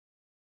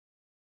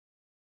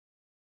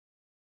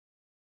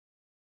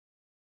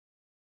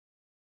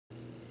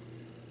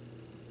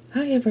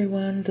Hi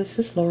everyone, this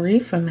is Lori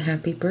from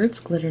Happy Birds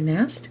Glitter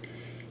Nest,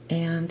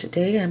 and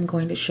today I'm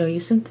going to show you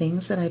some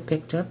things that I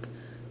picked up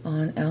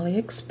on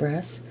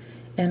AliExpress,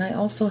 and I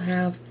also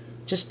have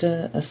just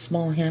a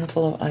small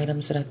handful of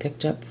items that I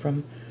picked up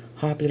from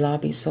Hobby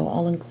Lobby, so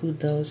I'll include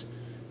those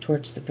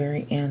towards the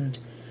very end.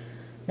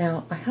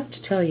 Now, I have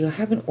to tell you, I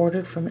haven't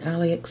ordered from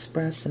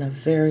AliExpress in a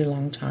very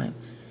long time,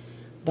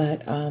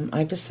 but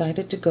I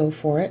decided to go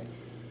for it,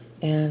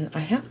 and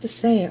I have to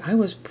say I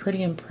was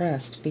pretty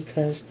impressed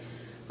because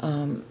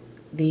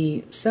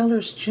the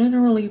sellers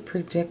generally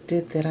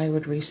predicted that I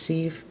would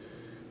receive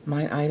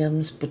my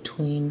items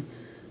between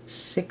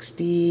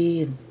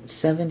 60 and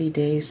 70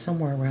 days,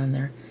 somewhere around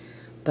there.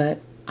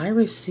 But I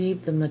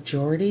received the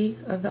majority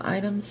of the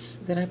items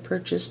that I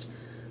purchased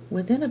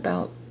within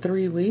about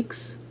 3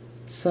 weeks.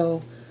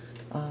 So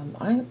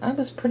I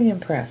was pretty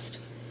impressed.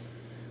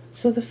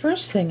 So the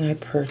first thing I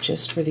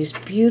purchased were these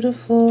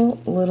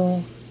beautiful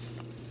little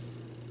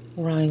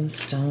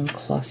rhinestone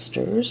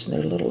clusters.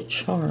 They're little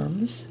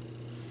charms.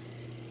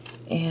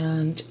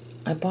 And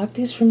I bought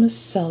these from a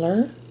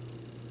seller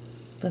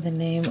by the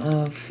name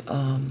of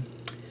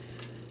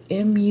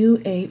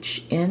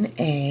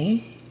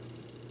MUHNA,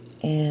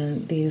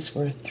 and these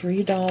were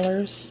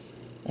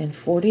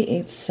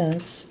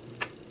 $3.48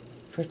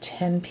 for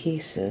 10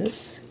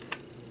 pieces.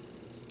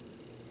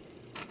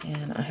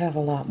 And I have a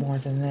lot more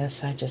than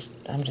this. I'm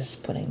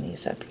just putting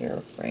these up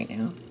here right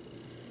now.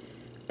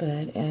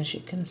 But as you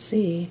can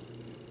see,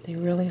 they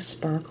really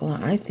sparkle.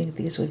 I think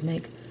these would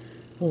make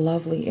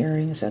lovely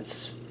earrings.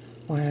 That's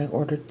why I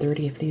ordered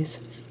 30 of these.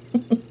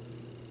 But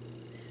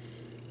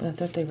I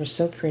thought they were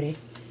so pretty.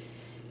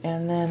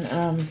 And then,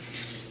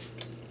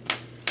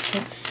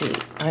 let's see,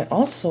 I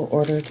also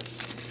ordered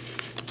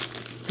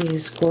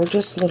these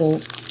gorgeous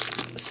little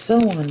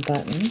sew-on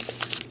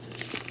buttons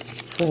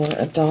for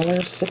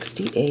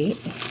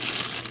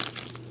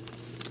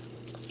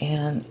 $1.68.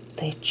 And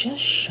they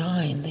just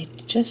shine. They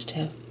just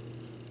have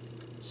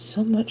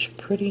so much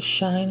pretty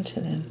shine to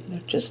them.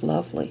 They're just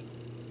lovely.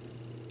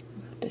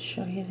 I'll have to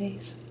show you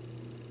these.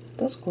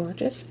 Those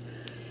gorgeous.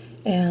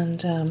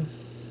 And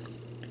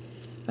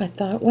I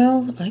thought,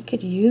 well, I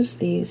could use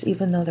these,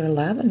 even though they're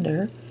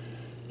lavender,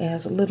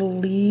 as little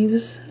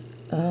leaves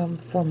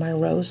for my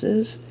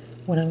roses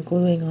when I'm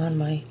gluing on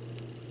my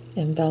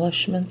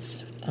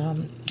embellishments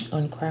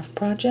on craft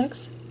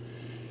projects.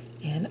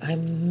 And I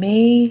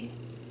may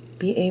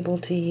be able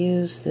to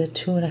use the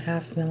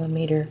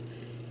 2.5mm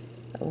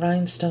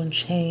rhinestone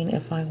chain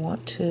if I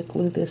want to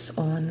glue this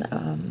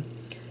on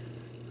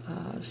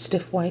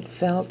stiff white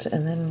felt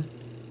and then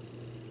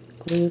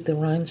glue the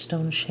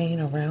rhinestone chain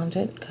around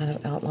it, kind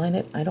of outline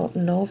it. I don't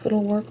know if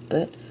it'll work,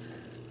 but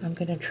I'm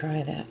going to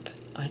try that.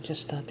 I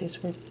just thought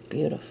these were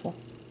beautiful.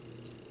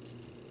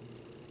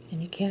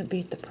 And you can't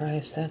beat the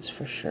price, that's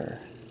for sure.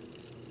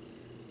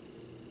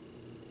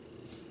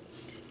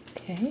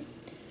 Okay,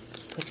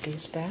 put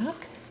these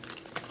back.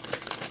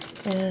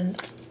 And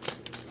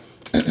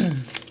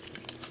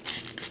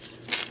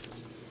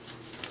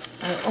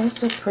I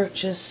also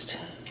purchased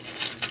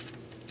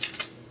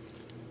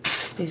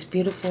these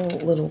beautiful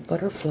little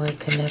butterfly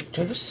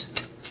connectors.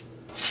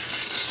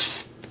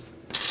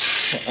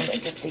 So let me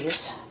get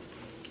these.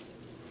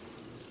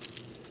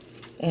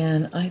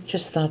 And I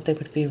just thought they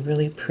would be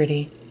really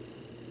pretty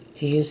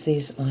to use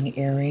these on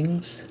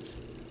earrings,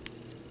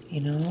 you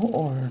know,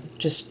 or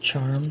just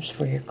charms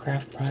for your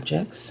craft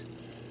projects.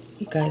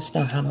 You guys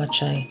know how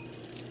much I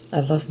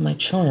love my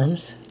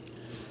charms.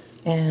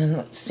 And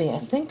let's see, I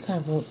think I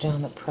wrote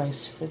down the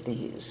price for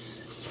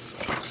these.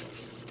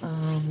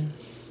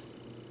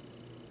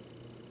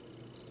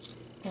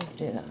 Or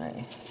did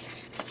I?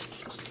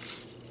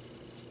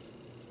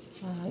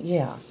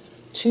 Yeah,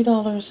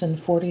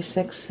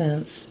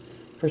 $2.46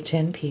 for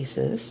 10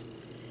 pieces.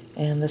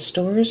 And the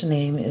store's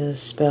name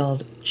is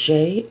spelled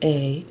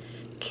JAKONGO.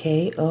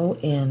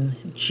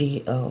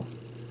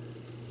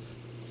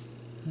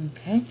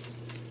 Okay.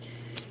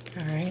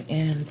 Alright,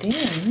 and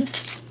then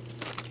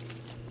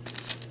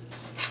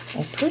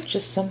I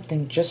purchased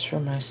something just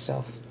for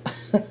myself.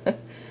 Yeah,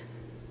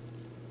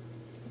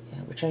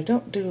 which I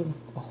don't do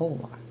a whole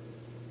lot.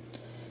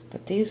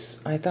 But these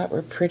I thought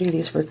were pretty.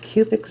 These were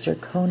cubic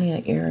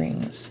zirconia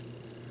earrings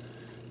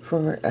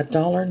for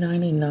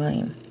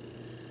 $1.99.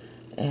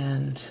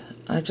 And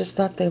I just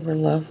thought they were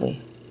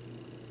lovely.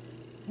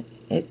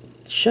 It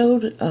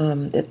showed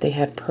that they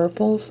had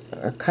purples,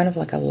 or kind of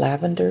like a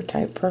lavender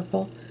type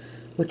purple,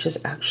 which is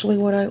actually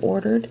what I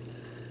ordered.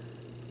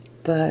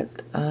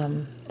 But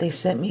they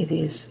sent me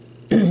these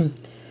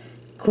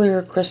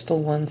clear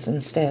crystal ones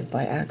instead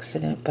by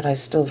accident, but I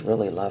still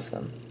really love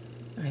them.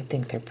 I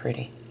think they're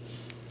pretty.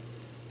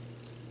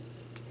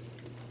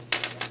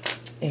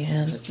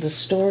 And the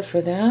store for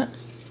that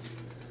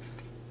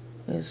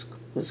was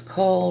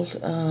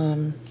called,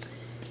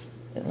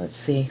 let's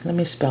see, let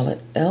me spell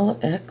it,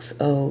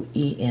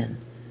 LXOEN.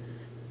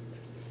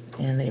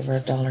 And they were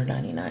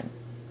 $1.99.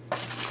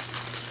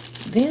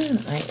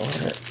 Then I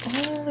ordered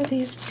all of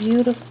these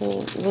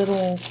beautiful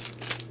little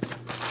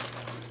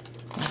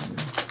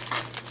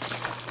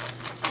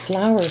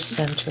flower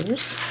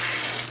centers.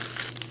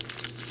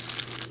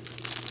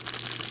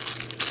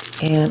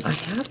 And I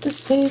have to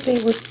say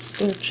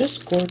they're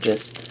just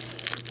gorgeous.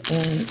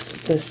 And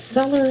the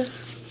seller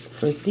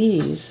for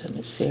these, let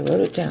me see, I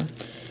wrote it down,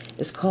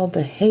 is called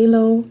the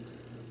Halo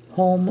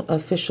Home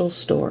Official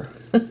Store.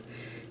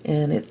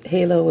 And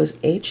Halo is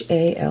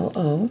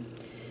Halo.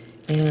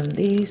 And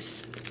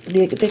these,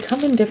 they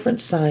come in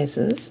different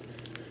sizes.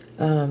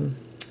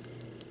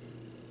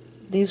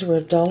 These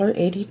were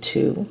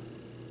 $1.82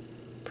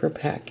 per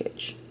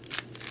package.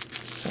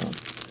 So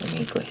let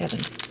me go ahead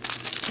and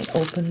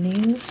open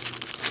these.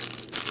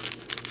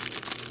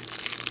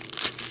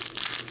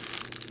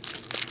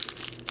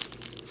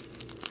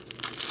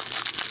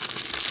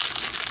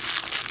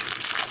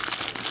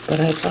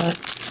 But I thought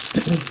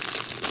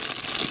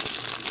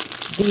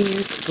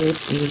these would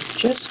be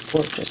just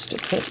gorgeous to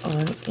put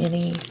on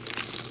any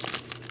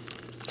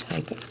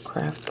type of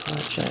craft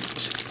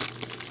project.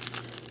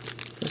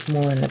 There's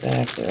more in the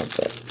bag there,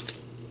 but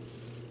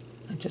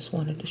I just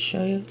wanted to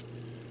show you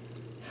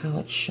how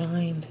it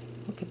shined.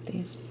 Look at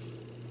these.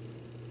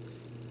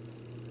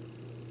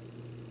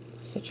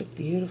 Such a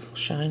beautiful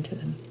shine to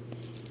them.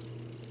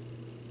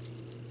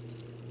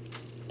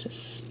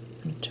 Just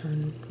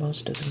turn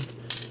most of them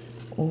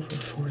over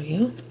for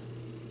you.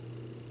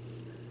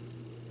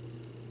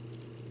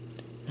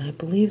 I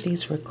believe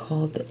these were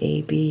called the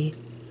AB,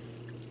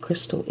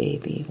 Crystal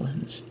AB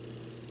ones.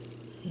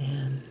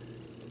 And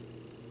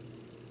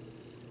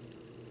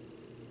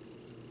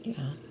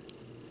yeah,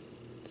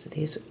 so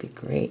these would be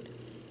great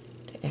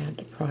to add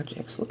to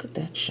projects. Look at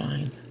that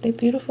shine. Aren't they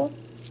beautiful?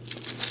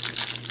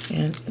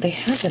 And they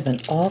had them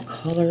in all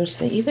colors.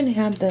 They even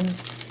had them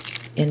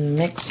in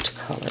mixed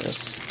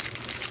colors.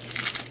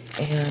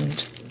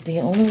 And the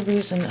only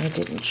reason I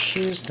didn't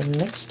choose the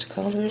mixed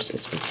colors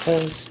is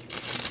because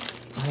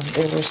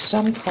there were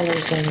some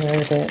colors in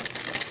there that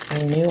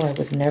I knew I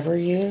would never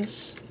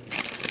use.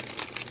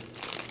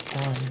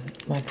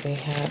 Like they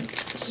had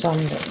some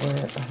that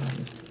were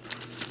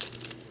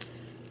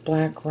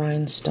black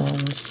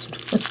rhinestones,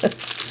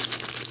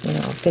 you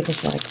know,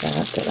 things like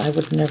that I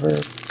would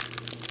never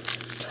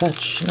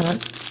touch. Not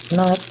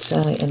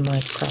in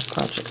my craft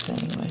projects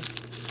anyway.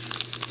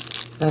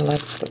 I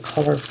like the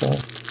colorful,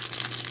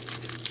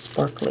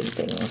 sparkly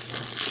things.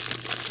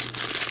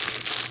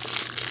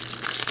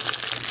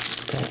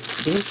 But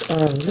these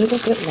are a little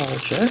bit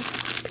larger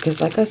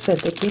because, like I said,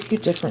 they give you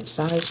different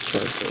size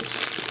choices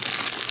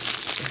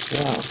as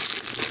well.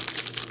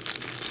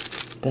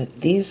 But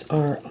these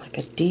are like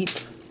a deep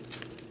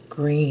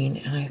green,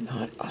 and I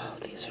thought, oh,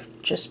 these are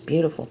just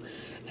beautiful.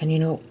 And you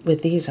know,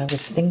 with these, I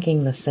was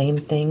thinking the same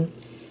thing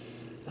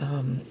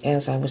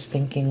as I was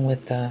thinking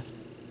with about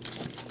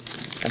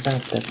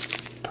the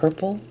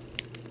purple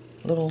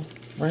little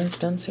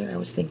rhinestones here. I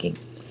was thinking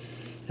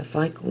if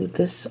I glued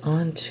this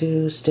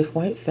onto stiff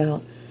white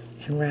felt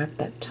and wrapped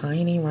that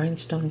tiny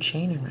rhinestone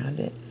chain around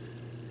it,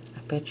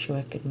 I bet you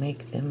I could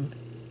make them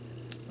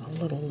a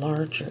little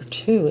larger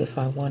too if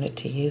I wanted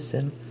to use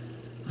them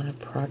on a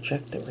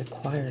project that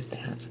required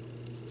that.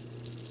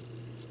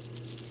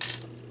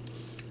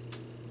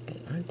 But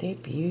aren't they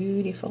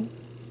beautiful?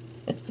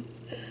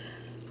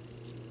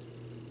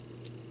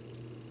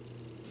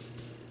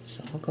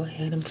 So I'll go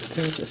ahead and put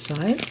those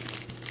aside.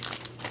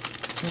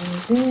 And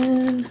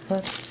then,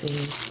 let's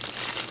see,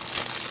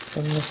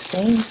 from the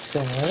same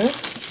seller,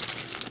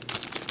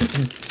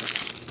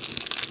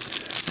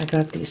 I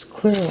got these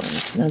clear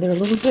ones. Now they're a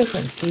little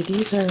different. See,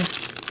 these are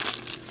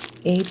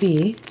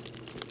AB,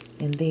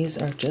 and these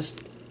are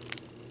just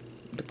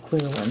the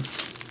clear ones.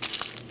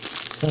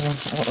 So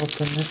I'll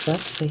open this up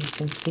so you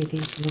can see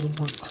these a little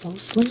more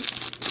closely.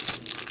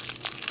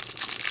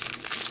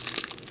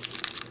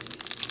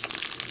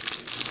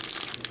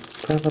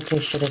 Probably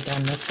should have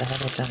done this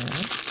ahead of time.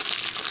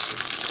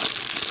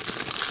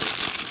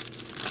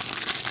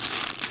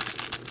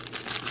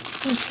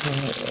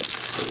 Okay, let's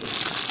see.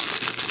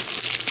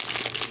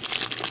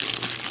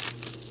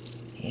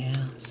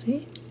 Yeah,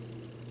 see?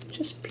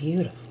 Just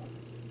beautiful.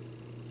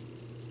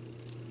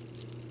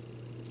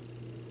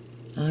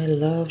 I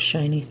love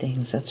shiny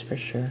things, that's for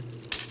sure.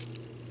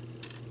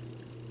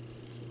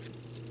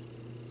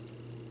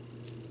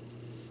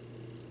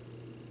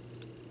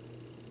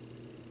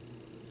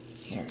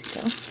 Here we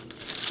go.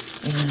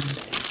 And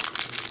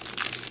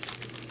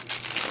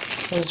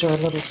those are a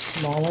little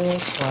smaller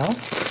as well.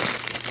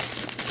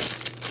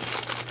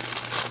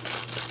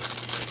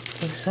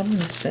 Okay, so I'm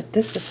going to set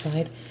this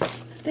aside.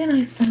 Then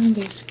I found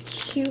these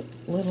cute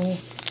little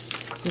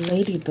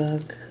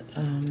ladybug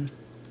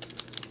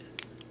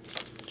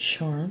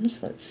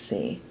charms. Let's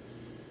see.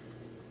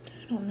 I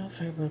don't know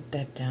if I wrote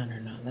that down or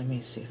not. Let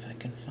me see if I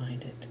can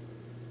find it.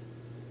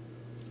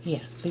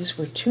 Yeah, these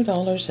were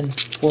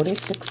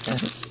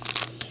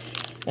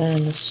 $2.46.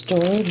 And the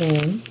store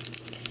name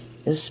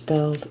is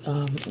spelled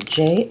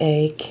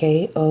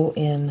Jakongo.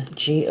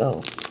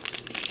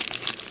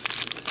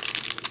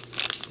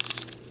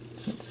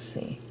 Let's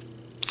see.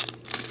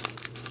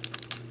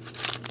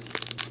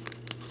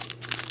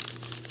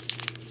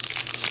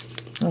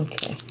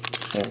 Okay,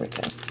 there we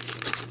go.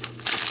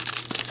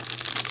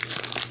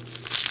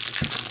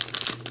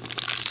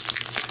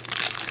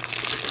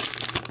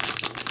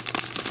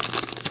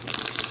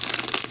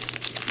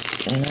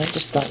 And I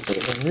just thought they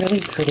were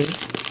really pretty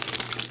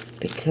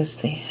because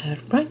they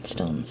had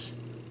rhinestones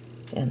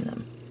in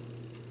them.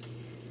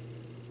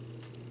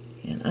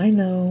 And I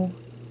know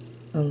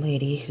a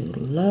lady who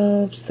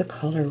loves the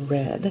color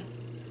red,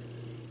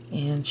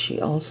 and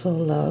she also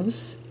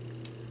loves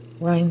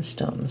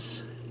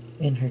rhinestones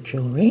in her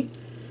jewelry.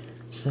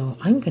 So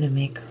I'm going to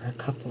make her a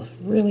couple of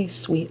really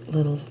sweet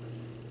little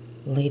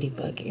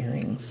ladybug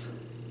earrings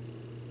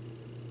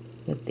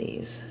with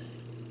these.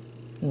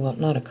 Well,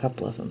 not a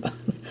couple of them, but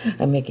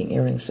I'm making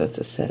earrings, so it's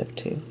a set of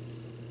 2.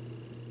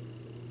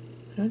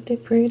 Aren't they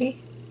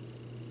pretty?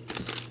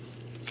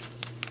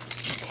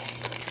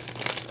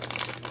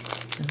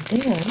 And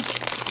then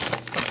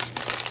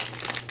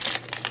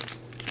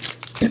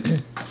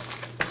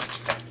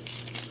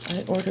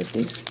I ordered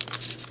these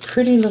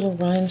pretty little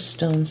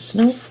rhinestone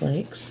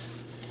snowflakes.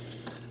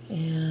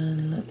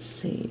 And let's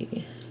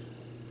see.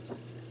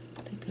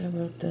 I think I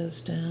wrote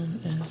those down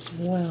as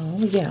well.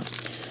 Yeah.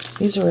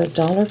 These are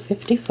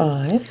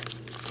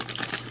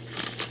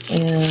 $1.55,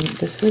 and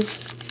this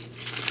is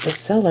the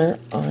seller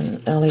on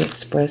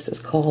AliExpress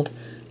is called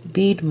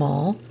Bead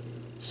Mall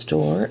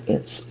Store.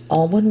 It's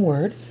all one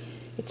word.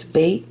 It's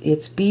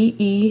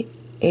BEADMALL,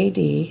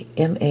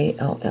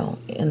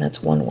 and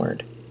that's one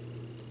word.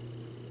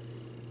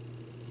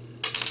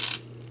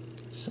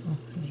 So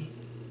let me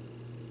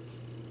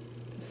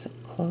get this up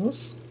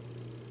close.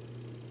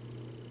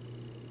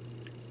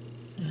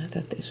 And I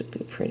thought these would be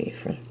pretty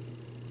for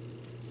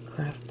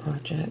craft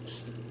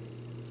projects.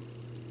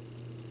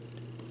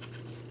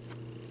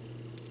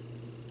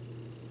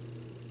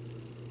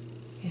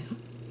 Yeah.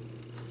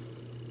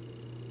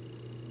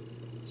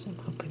 So I'm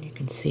hoping you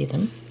can see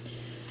them.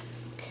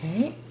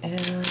 Okay,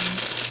 and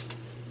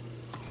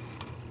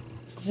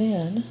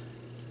then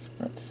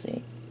let's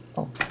see.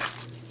 Oh,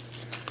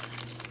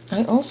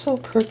 I also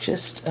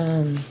purchased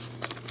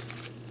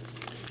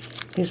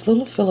these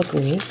little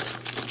filigrees,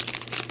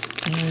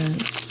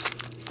 and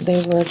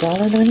they were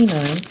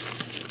 $1.99.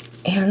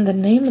 And the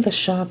name of the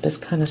shop is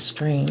kind of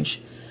strange.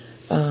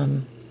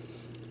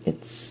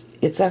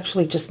 It's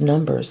actually just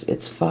numbers.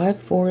 It's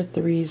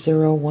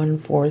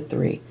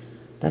 5430143.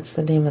 That's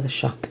the name of the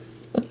shop.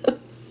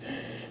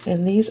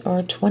 And these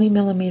are 20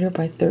 millimeter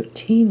by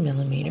 13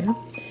 millimeter.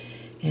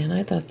 And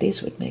I thought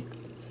these would make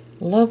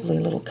lovely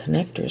little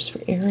connectors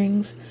for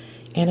earrings.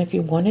 And if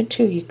you wanted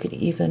to, you could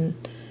even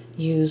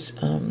use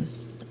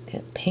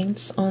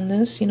paints on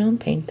this, you know,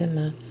 paint them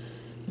a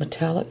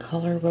metallic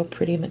color, real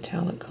pretty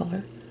metallic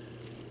color.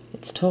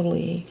 It's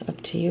totally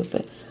up to you,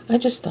 but I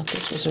just thought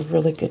this was a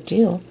really good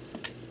deal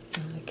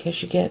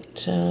because you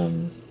get, I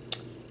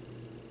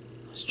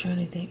was trying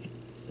to think,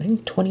 I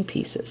think 20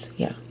 pieces.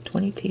 Yeah,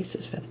 20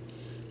 pieces for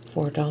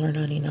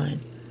 $1.99.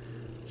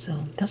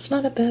 So that's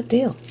not a bad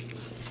deal.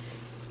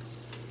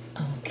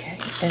 Okay,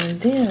 and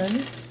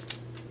then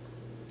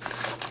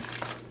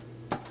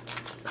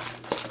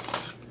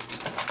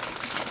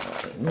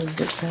move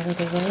this out of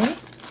the way.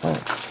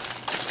 Oh.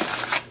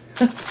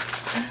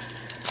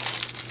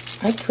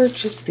 I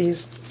purchased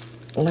these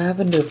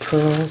lavender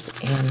pearls,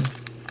 and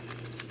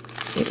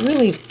it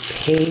really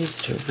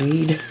pays to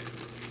read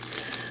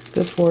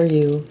before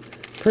you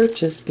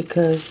purchase,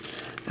 because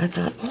I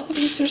thought, oh,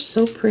 these are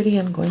so pretty,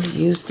 I'm going to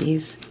use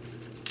these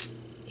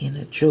in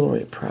a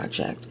jewelry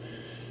project.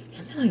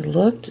 And then I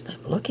looked, and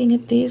I'm looking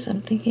at these,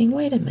 I'm thinking,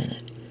 wait a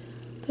minute,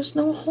 there's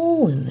no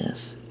hole in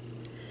this.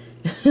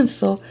 And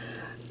so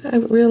I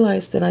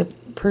realized that I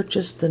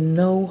purchased the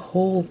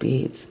no-hole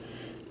beads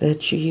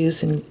that you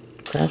use in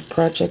craft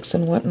projects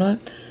and whatnot.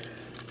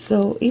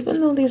 So even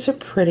though these are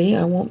pretty,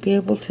 I won't be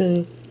able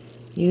to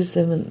use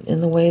them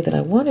in the way that I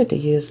wanted to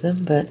use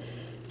them, but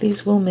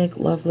these will make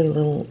lovely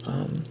little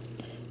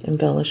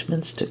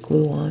embellishments to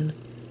glue on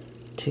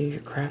to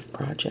your craft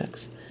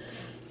projects.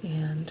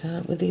 And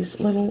with these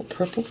little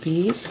purple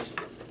beads,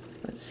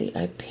 let's see,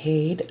 I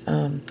paid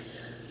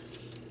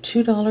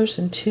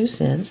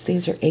 $2.02.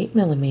 These are 8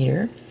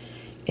 millimeter,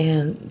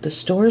 and the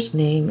store's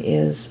name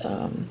is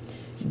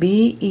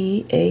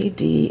BEADSCN.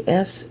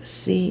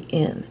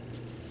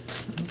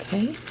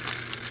 Okay.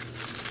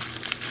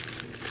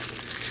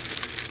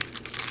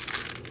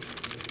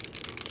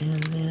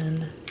 And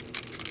then,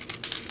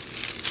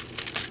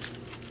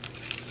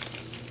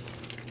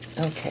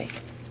 okay.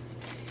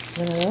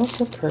 Then I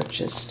also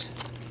purchased,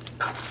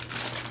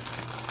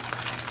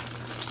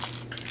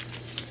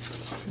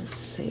 let's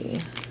see,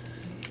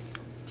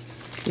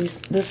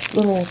 this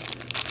little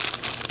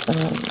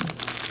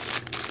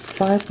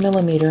 5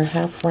 millimeter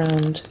half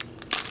round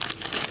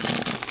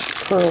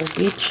pearl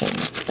bead chain.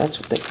 That's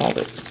what they called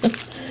it.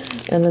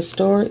 And the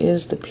store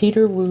is the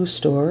Peter Wu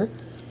store.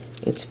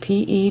 It's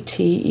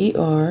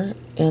PETER,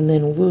 and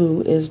then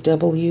Wu is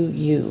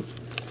WU.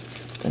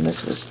 And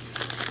this was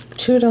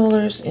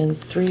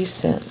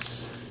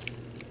 $2.03.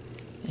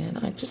 And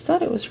I just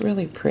thought it was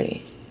really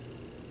pretty.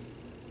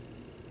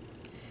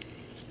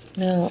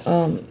 Now,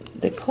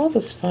 they call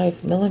this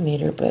 5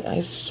 millimeter, but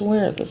I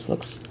swear this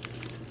looks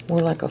more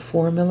like a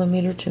 4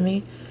 millimeter to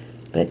me.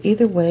 But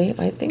either way,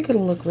 I think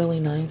it'll look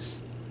really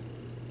nice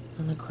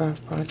on the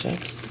craft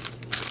projects.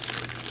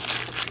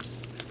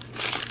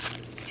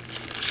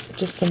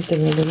 just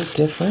something a little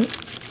different.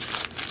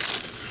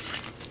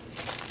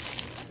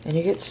 And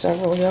you get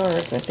several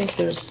yards. I think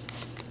there's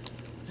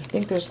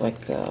like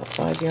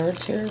 5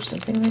 yards here or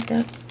something like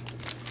that.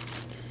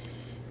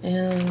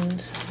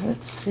 And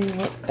let's see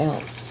what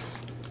else.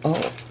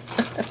 Oh,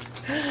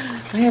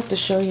 I have to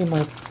show you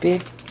my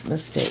big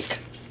mistake.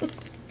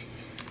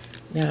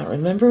 Now,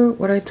 remember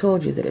what I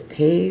told you, that it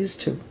pays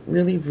to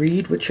really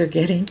read what you're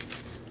getting?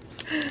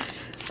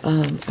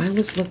 I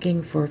was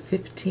looking for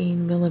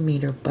 15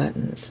 millimeter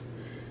buttons.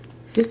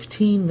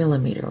 15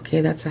 millimeter,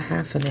 okay, that's a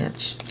 ½ an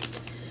inch.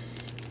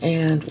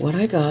 And what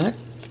I got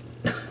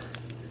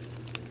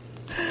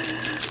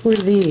were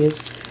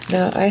these.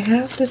 Now, I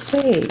have to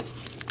say,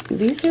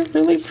 these are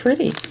really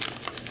pretty,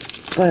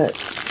 but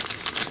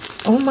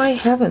oh my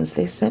heavens,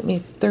 they sent me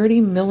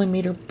 30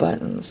 millimeter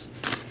buttons.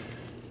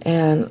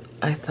 And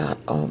I thought,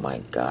 oh my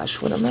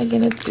gosh, what am I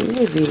going to do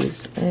with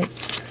these?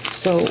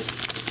 So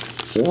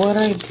what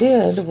I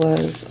did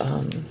was,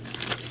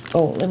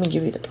 oh, let me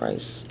give you the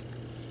price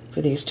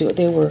for these two.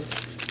 They were,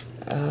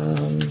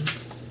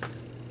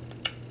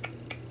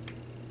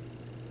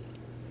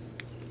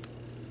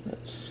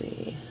 let's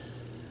see.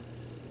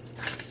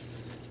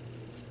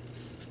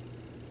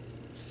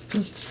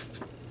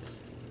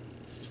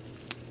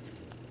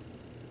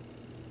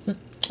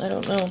 I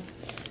don't know.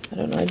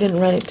 I didn't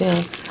write it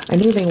down. I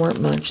knew they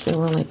weren't much. They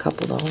were only a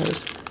couple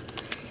dollars.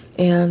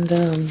 And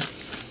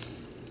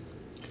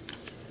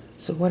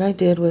so what I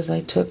did was I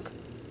took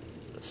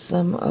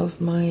some of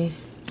my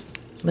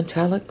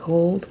metallic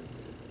gold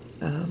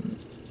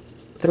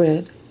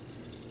thread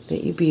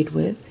that you bead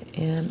with,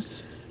 and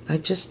I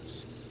just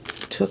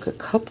took a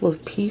couple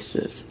of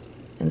pieces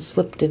and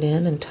slipped it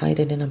in and tied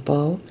it in a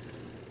bow.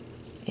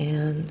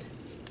 And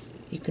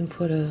you can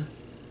put a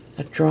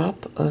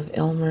drop of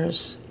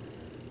Elmer's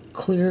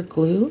clear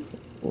glue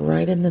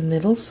right in the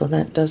middle so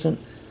that doesn't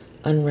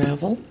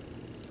unravel,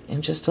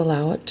 and just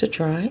allow it to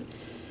dry.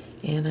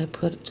 And I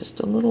put just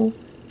a little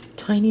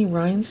tiny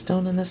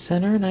rhinestone in the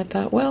center, and I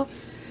thought, well,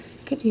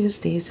 I could use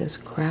these as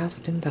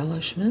craft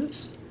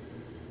embellishments.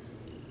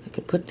 I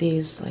could put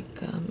these like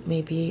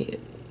maybe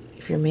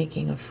if you're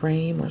making a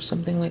frame or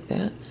something like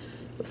that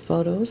with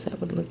photos, that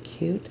would look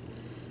cute.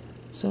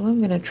 So I'm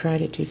going to try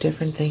to do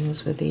different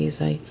things with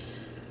these. I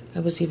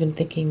was even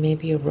thinking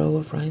maybe a row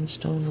of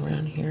rhinestone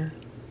around here,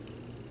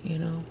 you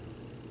know,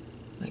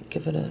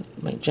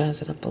 might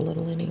jazz it up a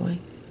little anyway.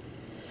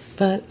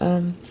 But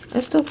I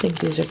still think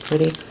these are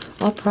pretty.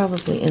 I'll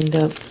probably end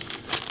up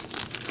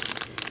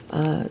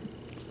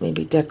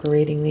maybe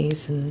decorating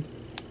these and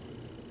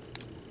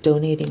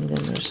donating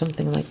them or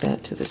something like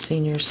that to the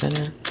senior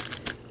center,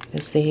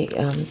 as they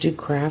do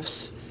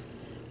crafts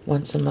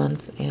once a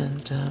month,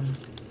 and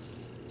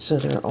so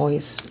they're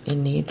always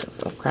in need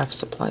of craft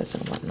supplies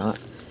and whatnot.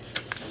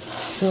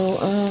 So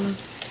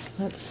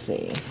let's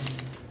see.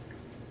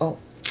 Oh,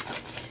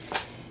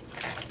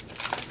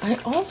 I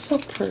also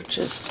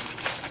purchased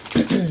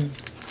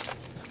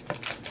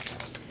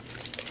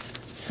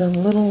some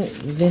little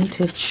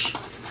vintage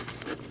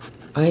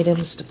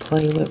items to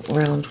play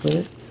around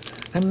with.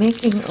 I'm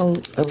making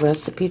a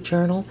recipe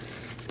journal,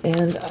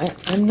 and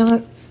I'm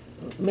not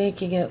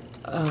making it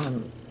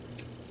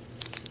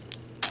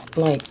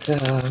like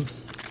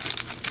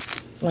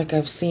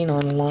I've seen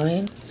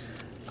online.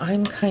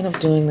 I'm kind of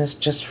doing this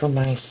just for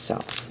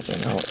myself. You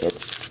know,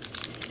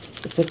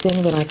 it's a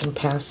thing that I can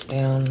pass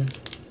down,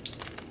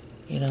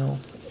 you know,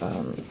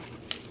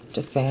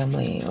 to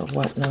family or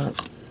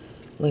whatnot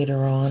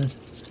later on.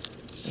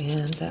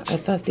 And I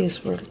thought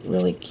these were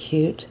really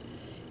cute.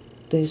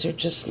 These are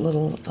just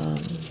little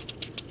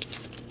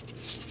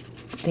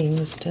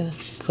things to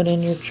put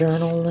in your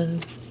journal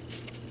and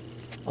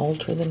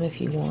alter them if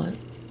you want.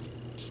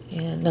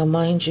 And now,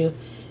 mind you,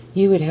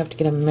 you would have to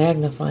get a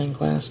magnifying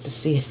glass to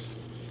see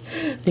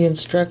the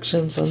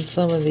instructions on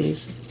some of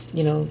these,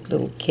 you know,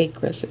 little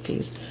cake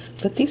recipes.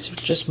 But these are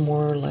just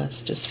more or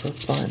less just for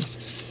fun.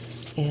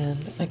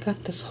 And I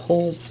got this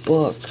whole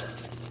book.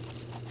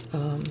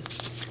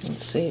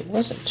 Let's see, it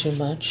wasn't too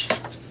much.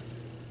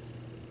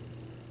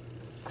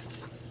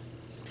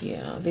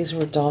 Yeah, these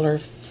were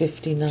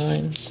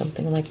 $1.59,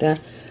 something like that.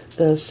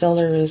 The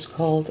seller is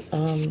called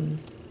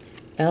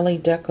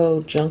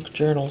AliDeco Junk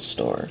Journal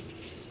Store,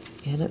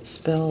 and it's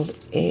spelled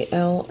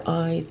ALIDECO,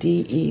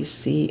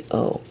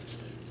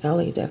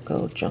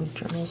 AliDeco Junk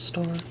Journal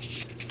Store.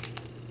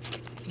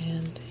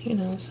 And you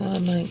know, so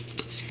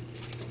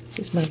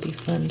these might be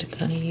fun to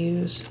kind of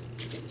use.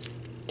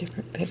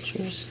 Different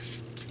pictures.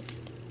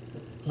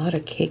 A lot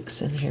of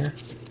cakes in here.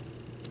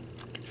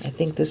 I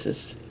think this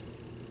is,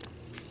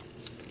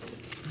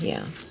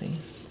 yeah, see,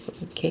 it's a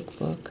cake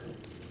book.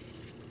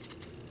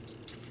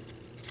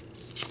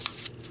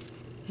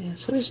 Yeah,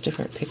 so there's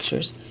different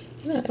pictures.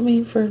 Yeah, I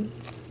mean, for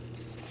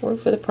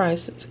the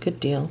price, it's a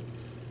good deal.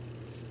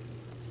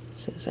 It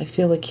says, I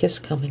feel a kiss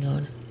coming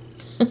on.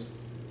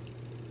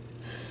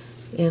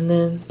 And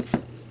then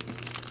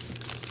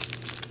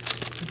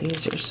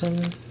these are some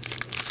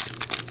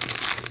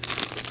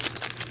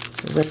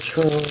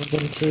retro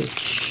vintage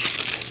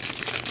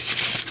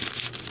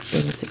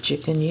things that you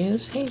can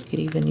use. Hey, you could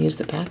even use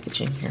the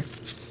packaging here.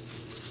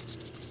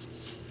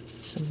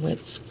 Some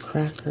Ritz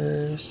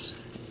crackers.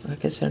 I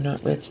guess they're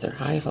not Ritz, they're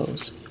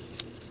Hi-Hos.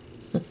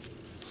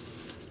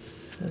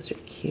 Those are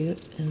cute.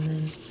 And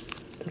then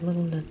the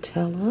little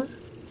Nutella.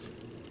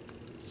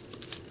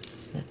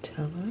 And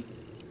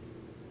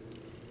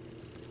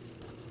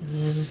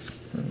then,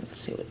 let's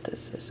see what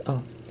this is.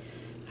 Oh,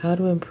 how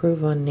to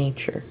improve on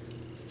nature.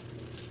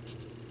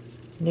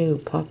 New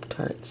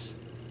Pop-Tarts.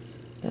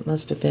 That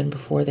must have been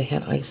before they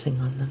had icing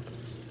on them.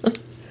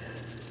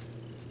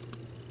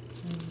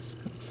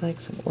 Looks like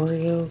some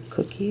Oreo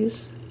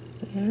cookies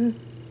there.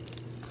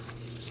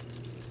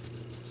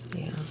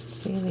 Yeah,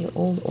 see the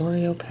old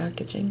Oreo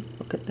packaging?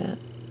 Look at that.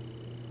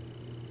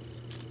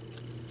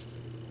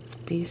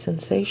 Be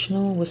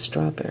sensational with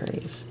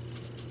strawberries.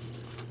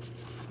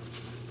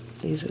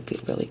 These would be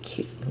really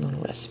cute in a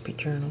little recipe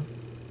journal.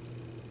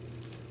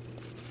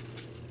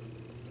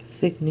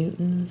 Fig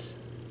Newtons.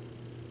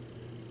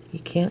 You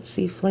can't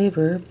see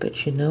flavor,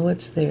 but you know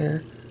it's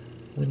there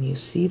when you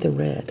see the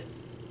red.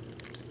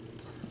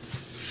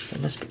 I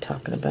must be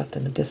talking about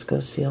the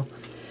Nabisco seal.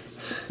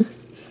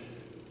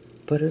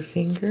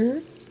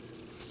 Butterfinger.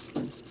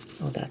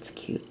 Oh, that's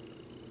cute.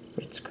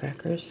 Ritz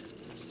crackers.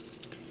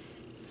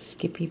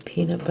 Skippy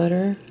peanut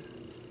butter.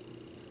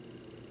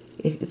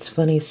 It's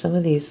funny, some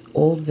of these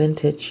old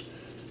vintage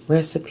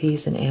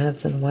recipes and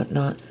ads and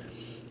whatnot,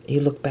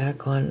 you look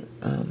back on,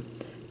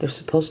 they're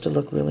supposed to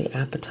look really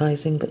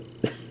appetizing, but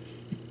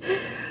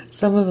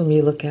some of them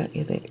you look at and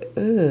you think,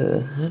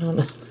 ugh, I don't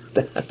know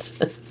about that.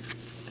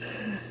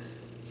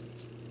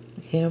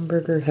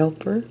 Hamburger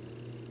helper.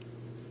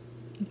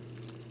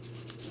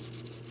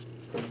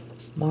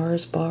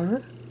 Mars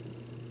bar.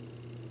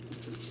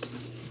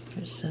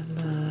 There's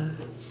some,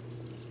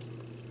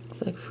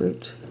 looks like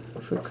fruit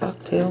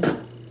cocktail.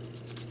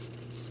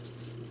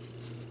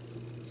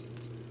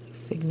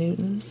 Fig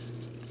Newtons.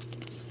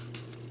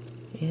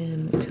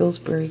 And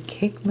Pillsbury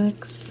cake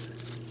mix.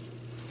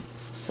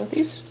 So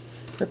these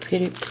are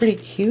pretty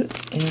cute,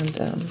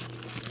 and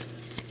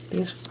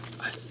these,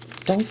 I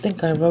don't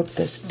think I wrote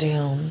this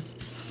down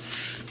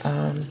as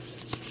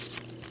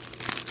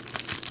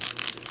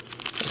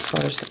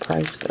far as the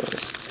price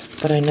goes,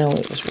 but I know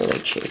it was really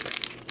cheap.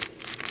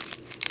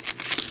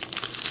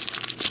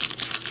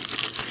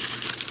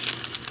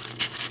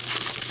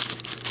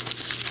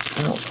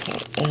 Okay,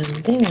 and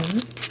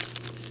then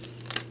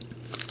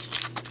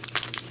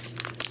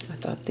I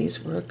thought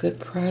these were a good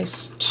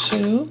price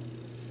too.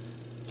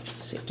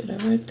 Let's see, did I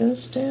write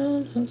those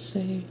down? Let's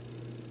see.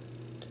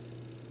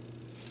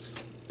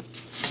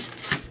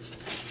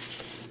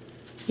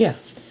 Yeah,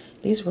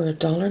 these were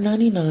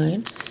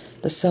 $1.99.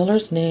 The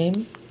seller's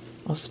name,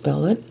 I'll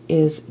spell it,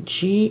 is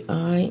Gimue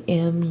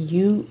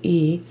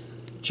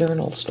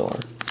Journal Store.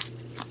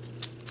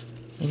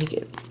 And you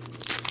get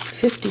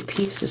 50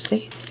 pieces.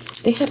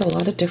 They had a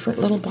lot of different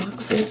little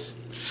boxes,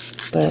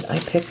 but I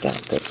picked out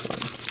this one.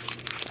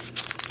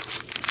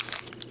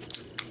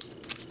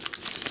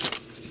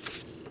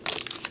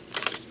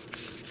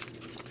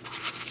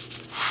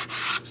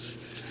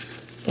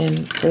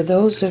 And for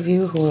those of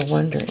you who are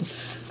wondering,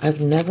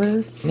 I've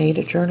never made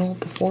a journal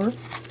before,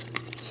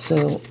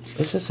 so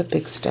this is a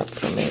big step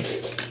for me.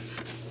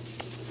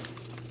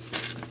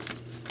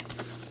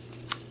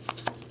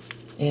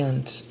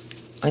 And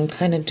I'm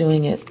kind of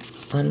doing it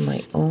on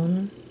my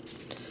own.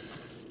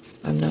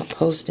 I'm not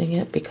posting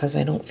it because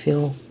I don't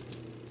feel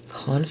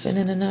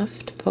confident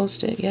enough to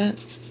post it yet.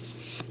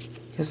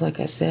 Because like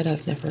I said,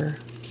 I've never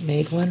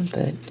made one,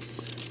 but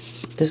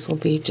this will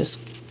be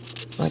just,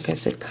 like I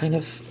said, kind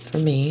of for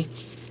me.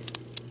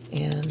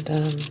 And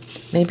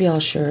maybe I'll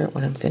share it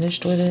when I'm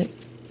finished with it.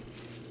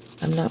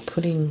 I'm not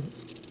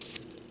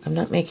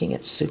making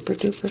it super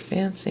duper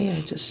fancy.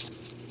 I just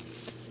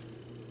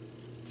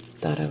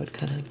thought I would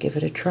kind of give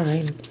it a try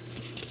and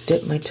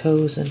dip my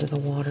toes into the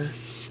water.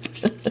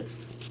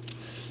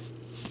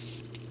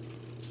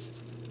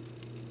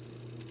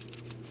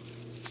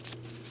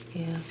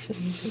 Yeah, so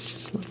these are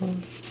just little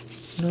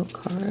note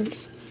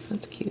cards.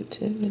 That's cute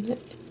too, isn't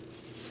it?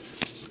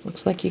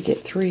 Looks like you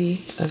get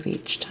 3 of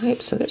each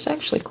type, so there's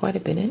actually quite a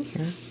bit in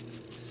here.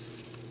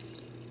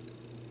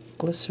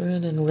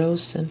 Glycerin and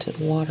rose-scented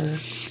water.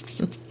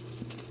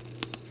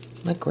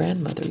 My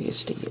grandmother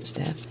used to use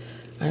that.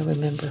 I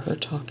remember her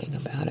talking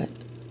about it.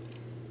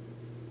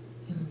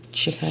 And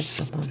she had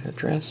some on her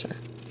dresser.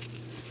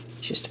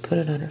 She used to put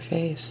it on her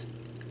face.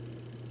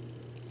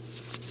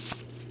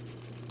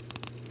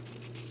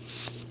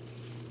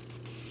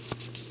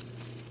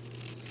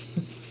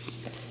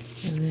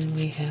 And then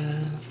we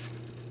have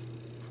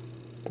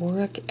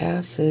boric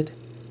acid,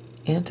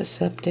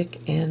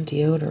 antiseptic, and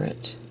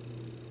deodorant.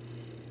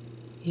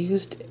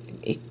 Used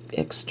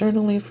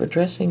externally for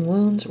dressing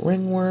wounds,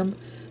 ringworm,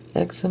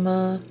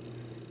 eczema,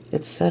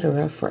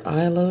 etc. For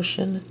eye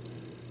lotion,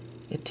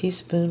 a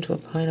teaspoon to a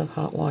pint of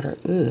hot water.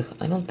 Ugh,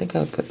 I don't think I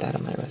would put that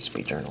in my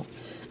recipe journal.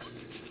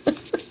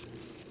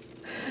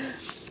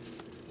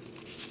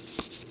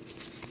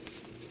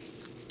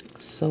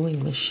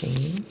 Sewing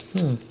machine.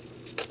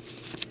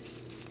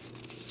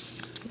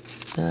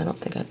 No, I don't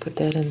think I'd put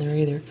that in there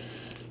either.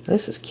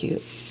 This is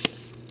cute.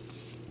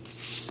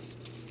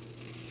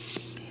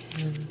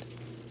 And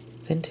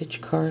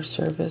vintage car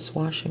service,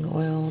 washing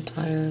oil,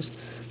 tires.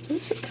 So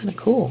this is kind of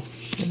cool,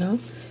 you know.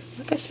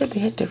 Like I said,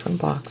 they had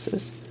different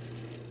boxes.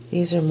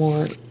 These are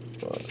more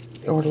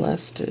or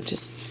less to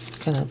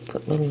just kind of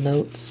put little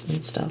notes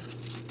and stuff.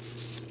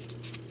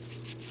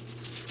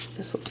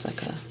 This looks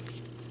like a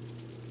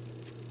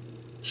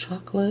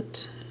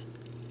chocolate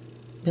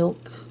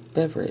milk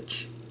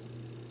beverage.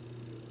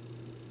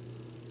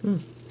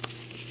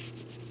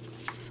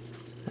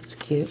 That's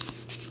cute.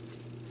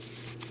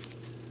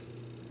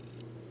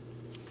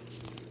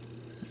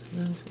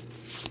 And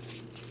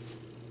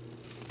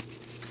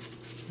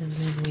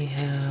then we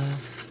have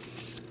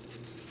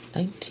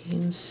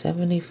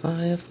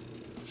 1975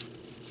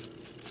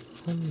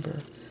 Humber.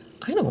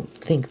 I don't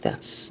think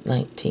that's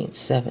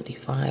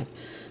 1975.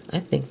 I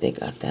think they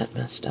got that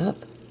messed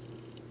up.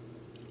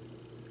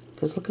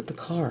 Because look at the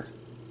car.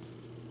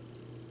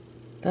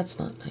 That's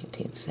not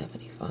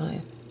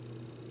 1975.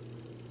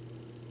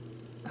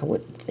 I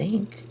wouldn't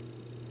think.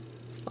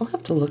 I'll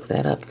have to look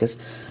that up because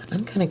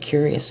I'm kind of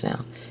curious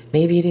now.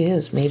 Maybe it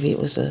is. Maybe it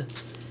was a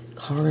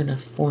car in a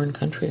foreign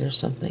country or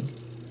something.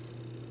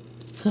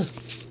 Huh.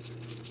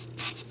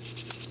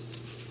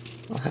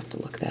 I'll have to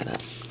look that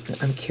up.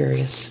 I'm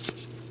curious.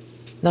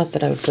 Not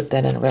that I would put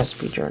that in a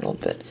recipe journal,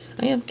 but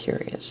I am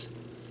curious.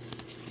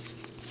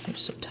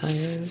 There's some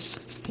tires.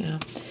 Yeah.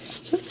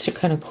 So these are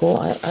kind of cool.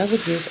 I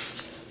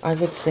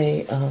would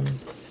say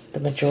the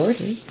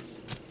majority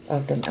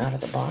of them out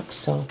of the box.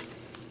 So,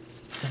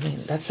 I mean,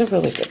 that's a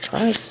really good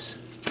price.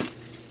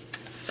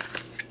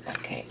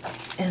 Okay.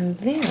 And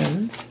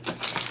then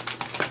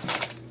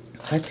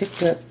I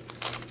picked up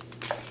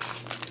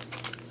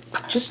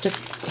just a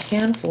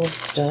handful of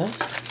stuff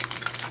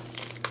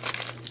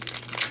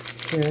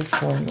here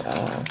from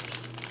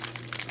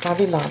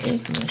Hobby Lobby. I'm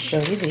going to show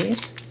you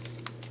these.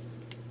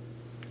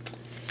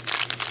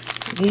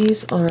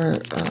 These are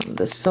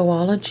the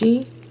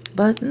Sewology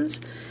buttons,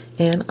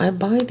 and I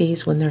buy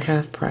these when they're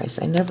half price.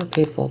 I never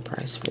pay full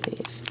price for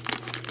these.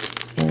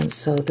 And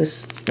so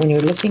this, when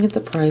you're looking at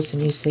the price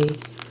and you see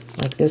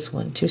like this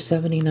one,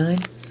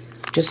 $2.79,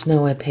 just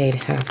know I paid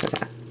half of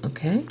that,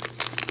 okay?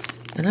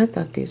 And I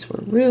thought these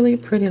were really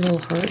pretty little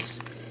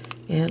hearts,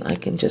 and I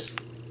can just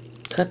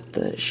cut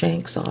the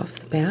shanks off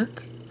the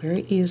back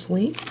very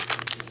easily.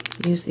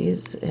 Use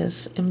these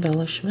as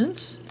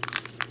embellishments.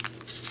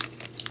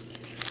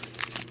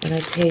 And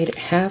I paid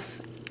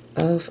half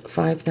of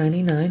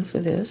 $5.99 for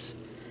this,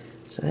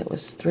 so that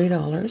was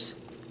 $3.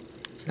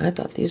 And I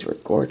thought these were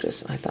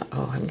gorgeous. I thought,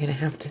 oh, I'm going to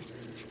have to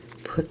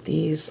put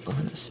these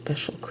on a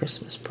special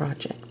Christmas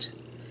project.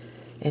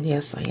 And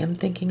yes, I am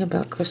thinking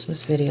about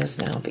Christmas videos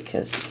now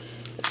because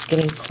it's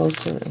getting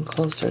closer and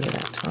closer to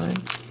that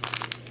time.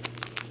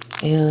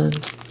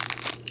 And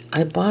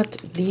I bought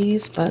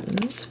these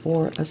buttons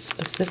for a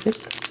specific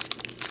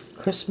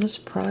Christmas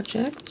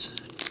project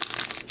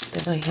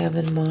that I have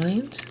in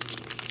mind.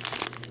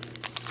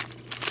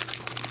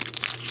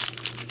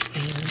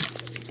 And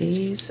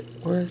these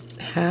were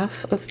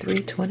half of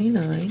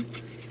 $3.29.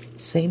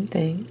 Same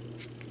thing,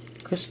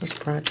 Christmas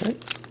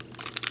project.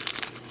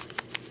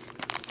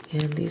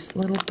 And these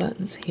little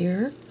buttons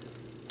here,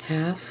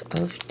 half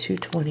of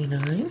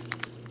 $2.29.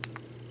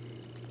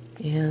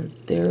 And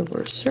there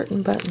were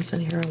certain buttons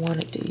in here I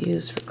wanted to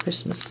use for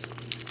Christmas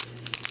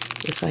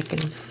if I can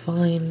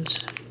find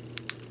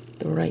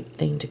the right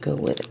thing to go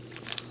with it.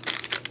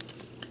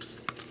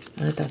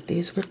 And I thought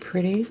these were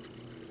pretty.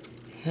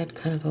 Had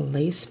kind of a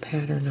lace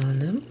pattern on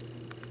them.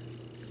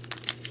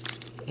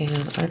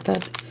 And I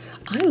thought,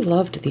 I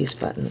loved these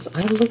buttons.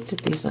 I looked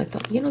at these and I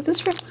thought, you know,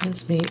 this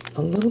reminds me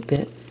a little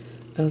bit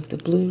of the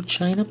blue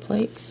china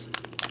plates.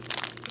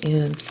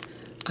 And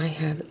I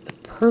have the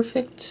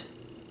perfect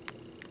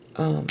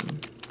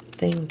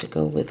thing to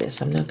go with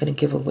this. I'm not going to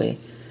give away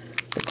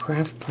the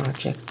craft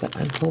project, but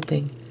I'm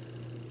hoping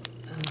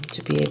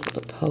to be able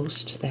to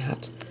post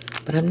that.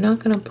 But I'm not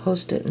going to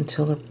post it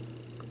until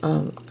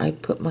I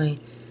put my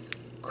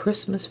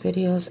Christmas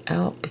videos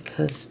out,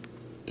 because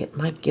it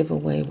might give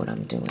away what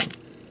I'm doing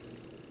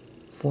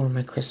for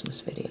my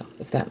Christmas video,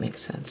 if that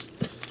makes sense.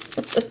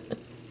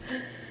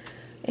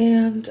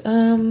 And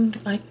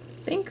I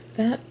think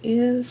that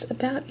is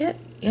about it.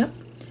 Yep.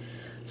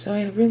 So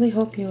I really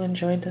hope you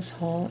enjoyed this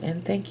haul,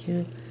 and thank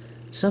you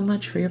so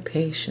much for your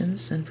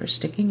patience and for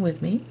sticking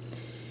with me.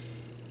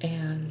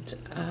 And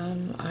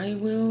I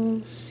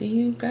will see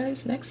you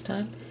guys next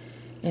time.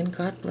 And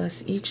God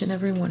bless each and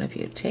every one of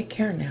you. Take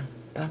care now.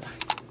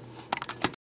 Bye-bye.